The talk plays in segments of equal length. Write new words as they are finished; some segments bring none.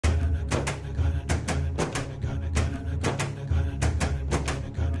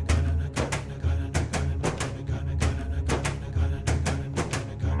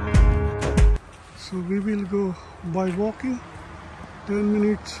So we will go by walking 10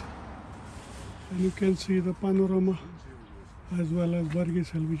 minutes and you can see the panorama as well as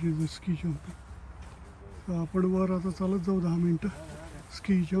Bergisel, which is the ski jump. So आपण वर आता चालत जाऊ 10 मिनिटं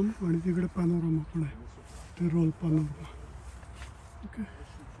ski jump आणि तिकडे panorama पण आहे, Tirol Panorama. Okay.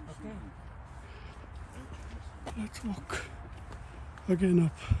 Let's walk again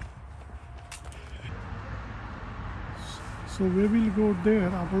up. So we will go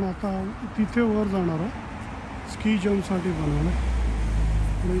there. आपण आता तिथे वर जाणार आहोत स्की जम्पसाठी बनवलं.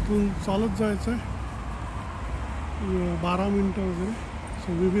 आणि इथून चालत जायचं आहे 12 मिनिटं वगैरे. So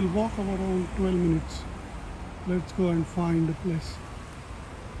we will walk around 12 minutes. Let's go and find the place.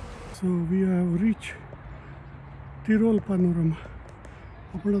 So we have reached Tirol Panorama.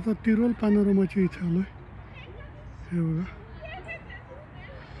 आपण आता Tirol Panoramaच्या इथे आलोय. हे बघा.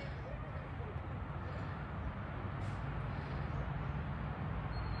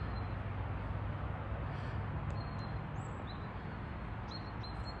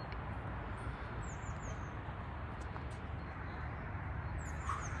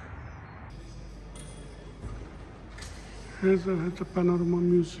 हेच ह्याचं पॅनोरमा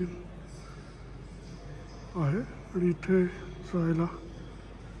म्युझियम आहे आणि इथे जायला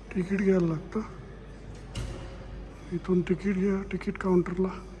तिकीट घ्यायला लागतं. इथून तिकीट घ्या, तिकीट काउंटरला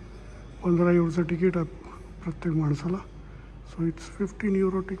 15 युरोचं तिकीट आहे प्रत्येक माणसाला. So it's 15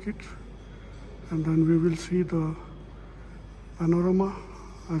 euro ticket and then we will see the panorama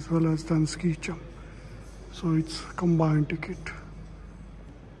as well as then ski jump. So it's combined ticket.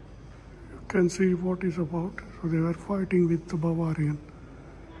 You can see what is about. So they were fighting with the Bavarian.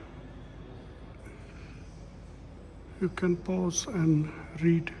 You can pause and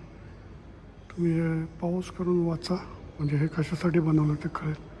read. तुम्ही हे pause करून वाचा म्हणजे हे कशासाठी बनवलं ते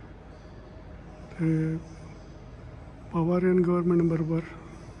कळेल. ते बवारियन government बरोबर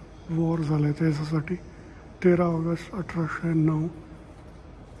वॉर झालं त्याच्यासाठी 13 ऑगस्ट 1809.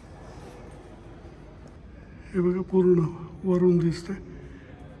 हे बघा पूर्ण वरून दिसते.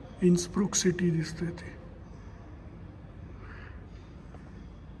 इन्स्ब्रुक सिटी दिसते ती.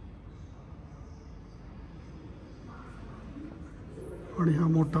 आणि हा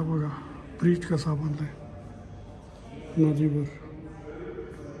मोठा बघा ब्रिज कसा बांधलाय नदीवर.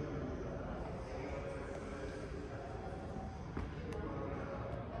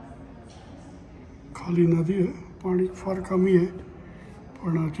 खाली नदी आहे, पाणी फार कमी आहे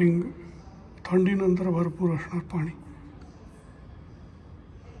पण आय थिंक थंडीनंतर भरपूर असणार पाणी.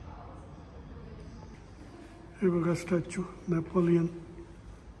 हे बघा स्टॅच्यू नेपोलियन,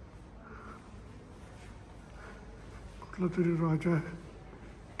 कुठला तरी राजा आहे,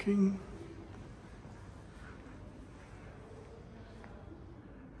 king.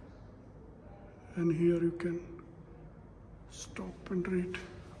 And here you can stop and read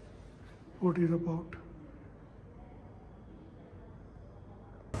what it is about.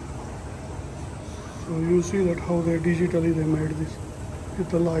 So you see that how they digitally they made this with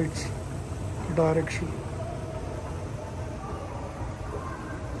the lights, the direction.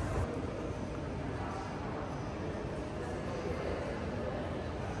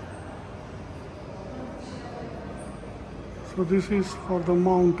 So this is for the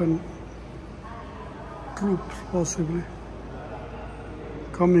mountain troops possibly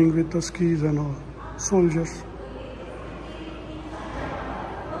coming with the skis and all, soldiers.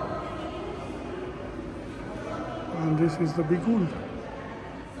 And this is the Bigul.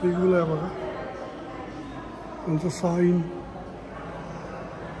 Bigul hai baga. And the sign,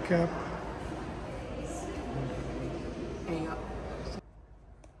 cap.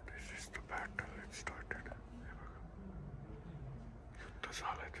 This is the battle. It started. युद्ध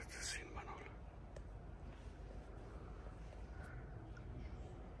झालंय त्याचे scene बनवलं.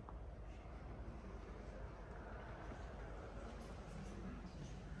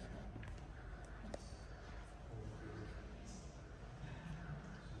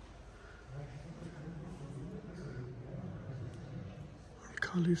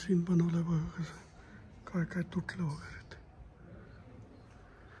 खाली scene बनवलाय बघा कसं काय काय तुटलं वगैरे.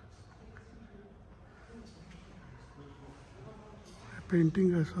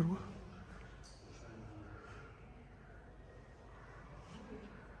 पेंटिंग आहे सर्व.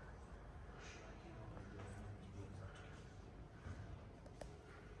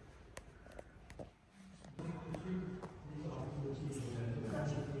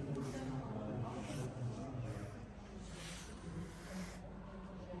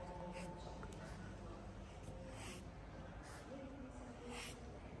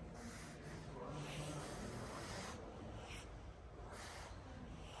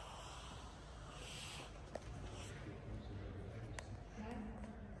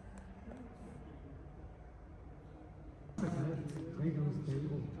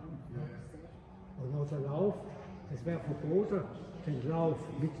 Also Lauf, es wäre verboten, den Lauf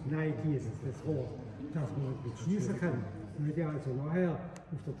mit Neigießen, das Rohr, dass man mit schießen kann. Man hätte also nachher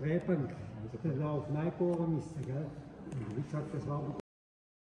auf der Drehbank den Lauf neibohren müssen, gell? Und wie gesagt, das war...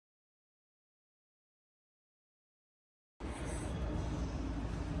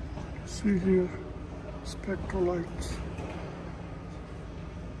 See here, spectral lights.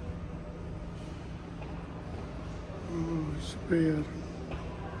 Oh, it's a bear.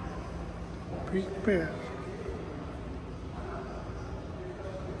 Big bear.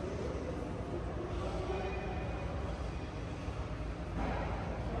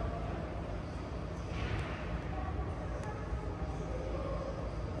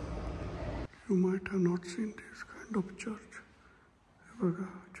 You might have not seen this kind of church. हे बघा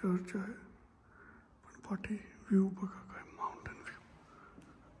church आहे पण पाठी view बघा काय mountain view.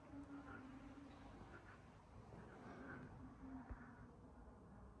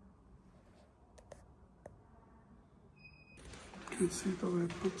 You can see the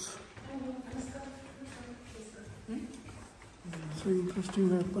weapons. So interesting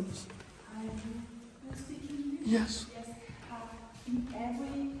weapons. Yes. In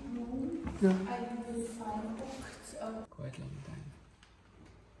every room, Yeah. I will find books of Quite long time.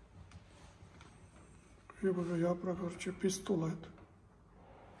 हे बघा या प्रकारचे पिस्तूल आहेत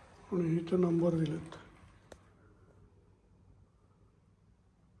आणि इथे नंबर दिलेत.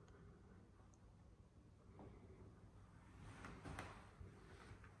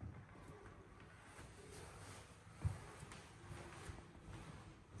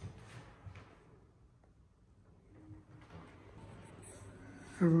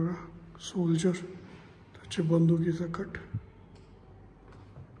 हे बघा सोल्जर त्याचे बंदुकीचा कट.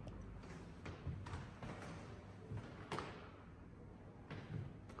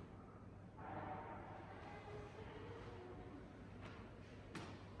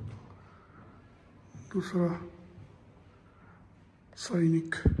 दुसरा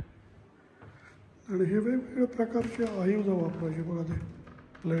सैनिक आणि हे वेगवेगळ्या प्रकारचे आयुध वापरायचे बघा. ते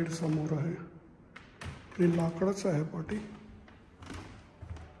ब्लेड समोर आहे आणि लाकडाचं आहे पाठी.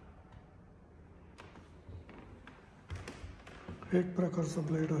 एक प्रकारचा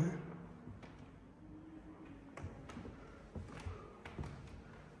ब्लेड आहे.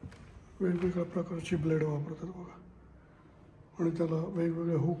 वेगवेगळ्या प्रकारची ब्लेड वापरतात बघा आणि त्याला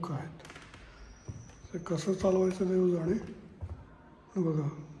वेगवेगळे हुक आहेत. ते कसं चालवायचं देव जाणे. बघा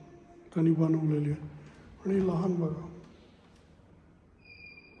त्यांनी बनवलेली आहे आणि लहान बघा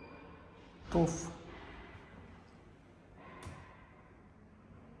तोफ.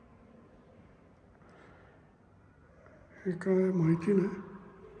 हे काय माहिती नाही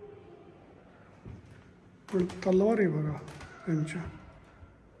पण तलवार आहे बघा त्यांच्या.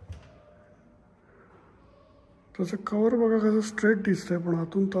 त्याचं कवर बघा कसं स्ट्रेट दिसतंय पण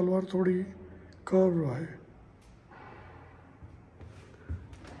आतून तलवार थोडी कर्व आहे.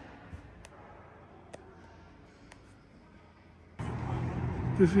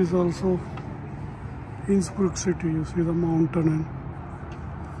 This is also Innsbruck city. You see the mountain and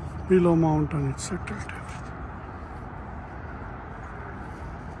below mountain it's settled.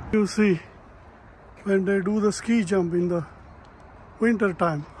 You see when they do the ski jump in the winter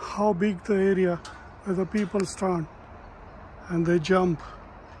time, how big the area where the people stand and they jump.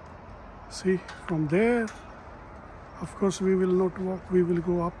 See from there, of course we will not walk, we will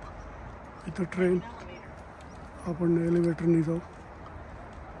go up with the train. आपण एलिव्हेटरने जाऊ.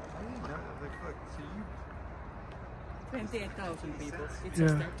 28,000 people. It's Yeah.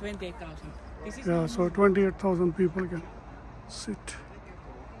 just there, 28,000. This is Yeah, so 28,000 people can sit.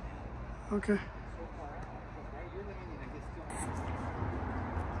 Okay.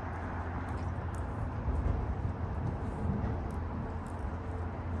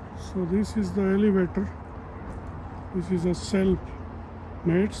 So this is the elevator. This is a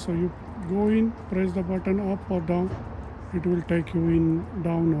self-made. So you go in, press the button up or down. It will take you in,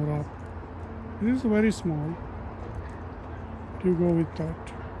 down or up. This is very small. You go with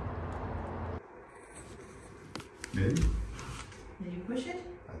that. Maybe. Did you push it?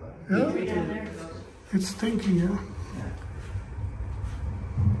 Yeah, Yeah, there it goes. it's thinking, yeah.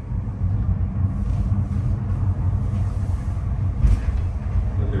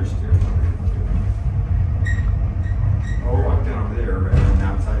 But there's stairs over here too. Oh, walk down there rather than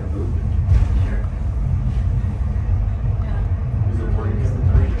outside movement. Sure. Yeah. There's a break in the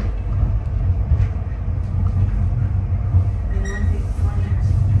train. And one big one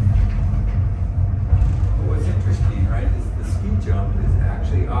next. But what's interesting, right, is the ski jump is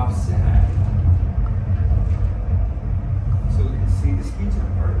actually offset.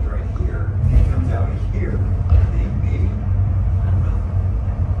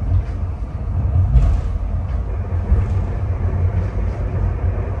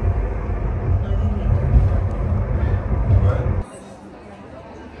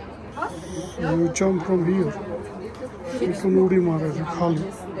 jump from here. इथून उडी मारायची खाली.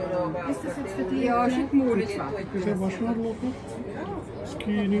 इथे बसणार लोक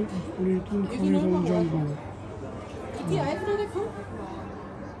स्कीने आणि इथून खाली जाऊन जम्प मारणार.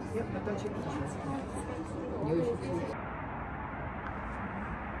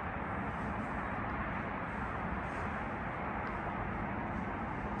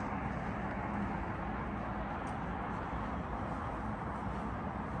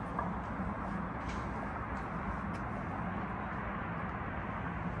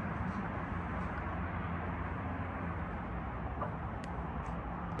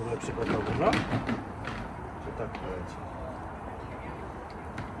 Lepszy gotowy, no? Czy tak leci?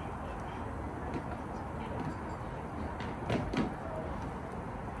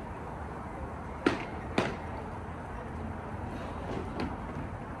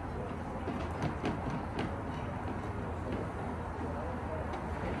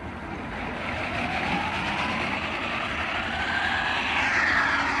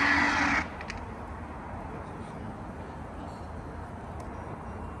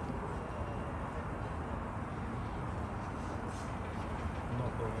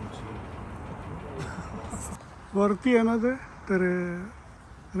 वरती आहे ना ते तर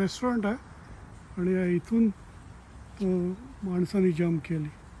रेस्टॉरंट आहे आणि इथून तो माणसाने जम्प केली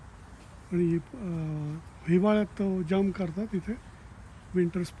आणि हिवाळ्यात तो जम्प करतात इथे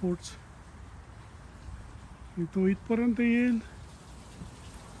विंटर स्पोर्ट्स. तो इथपर्यंत येईल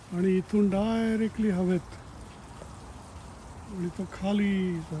आणि इथून डायरेक्टली हवेत आणि तो खाली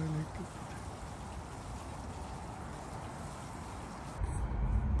जाईल.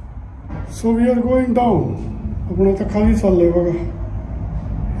 So we are going down. आपण आता खाली चाललोय बघा.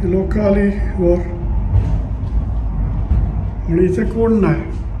 हे लोक आली वर आणि इथे कोण नाही,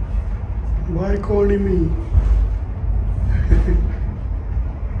 बायको आणि मी.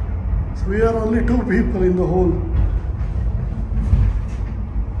 So we are only 2 people in the whole.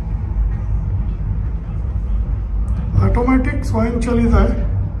 Automatic स्वयंचलित आहे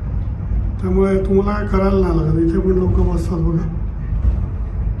त्यामुळे तुम्हाला काय करायला नाही लागत. इथे पण लोक बसतात बघा.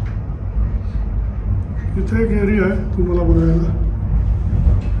 इथे एक एरिया आहे तुम्हाला बघायला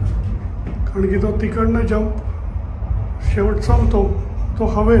कारण की तो तिकडनं जम्प शेवट संपतो तो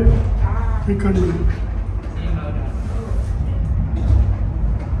हवेत तिकडनं.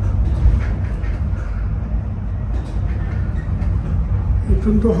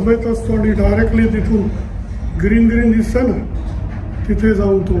 इथून तो हवेत असतो आणि डायरेक्टली तिथून ग्रीन ग्रीन दिसतं ना तिथे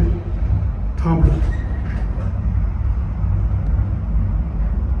जाऊन तो थांबतो.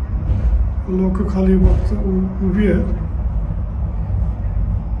 लोक खाली उभी आहेत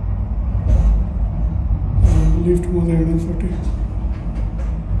लिफ्टमध्ये येण्यासाठी.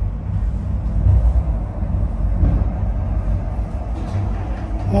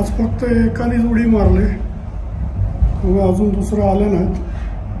 आज फक्त एकानेच उडी मारले अजून दुसरं आले नाहीत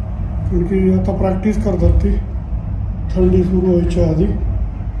कारण की आता प्रॅक्टिस करतात ती थंडी सुरू व्हायच्या आधी.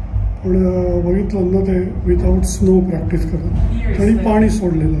 पण बघितलं ना ते विदाउट स्नो प्रॅक्टिस करतात आणि पाणी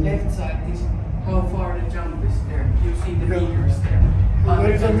सोडलेलं आहे. How far the jump is there? You see the meters there.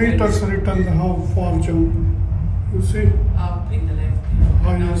 There is a meters written how far jump. You see? Up in the left.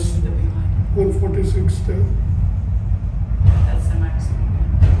 Ah, Now yes. see the behind. 146 there. That's the maximum.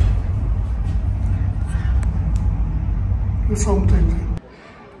 Do something.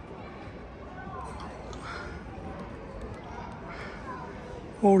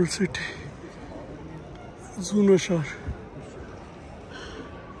 Old city. जुनं शहर.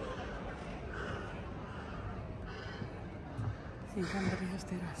 Siinä on myös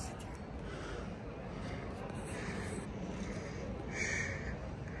terassit.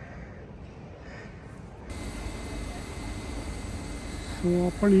 So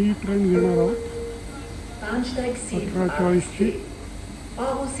आपण ही train घेणार आहोत Bahnsteig 18:40 ची.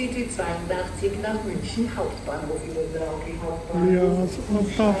 Eurocity 82 nach München Hauptbahnhof über Bergisel आणि Hauptbahnhof.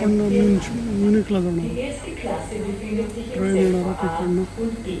 आता आपण म्युनिकला जाणार. Die erste Klasse befindet sich train in येणार Sektor आहे A तिकडनं.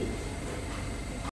 und B.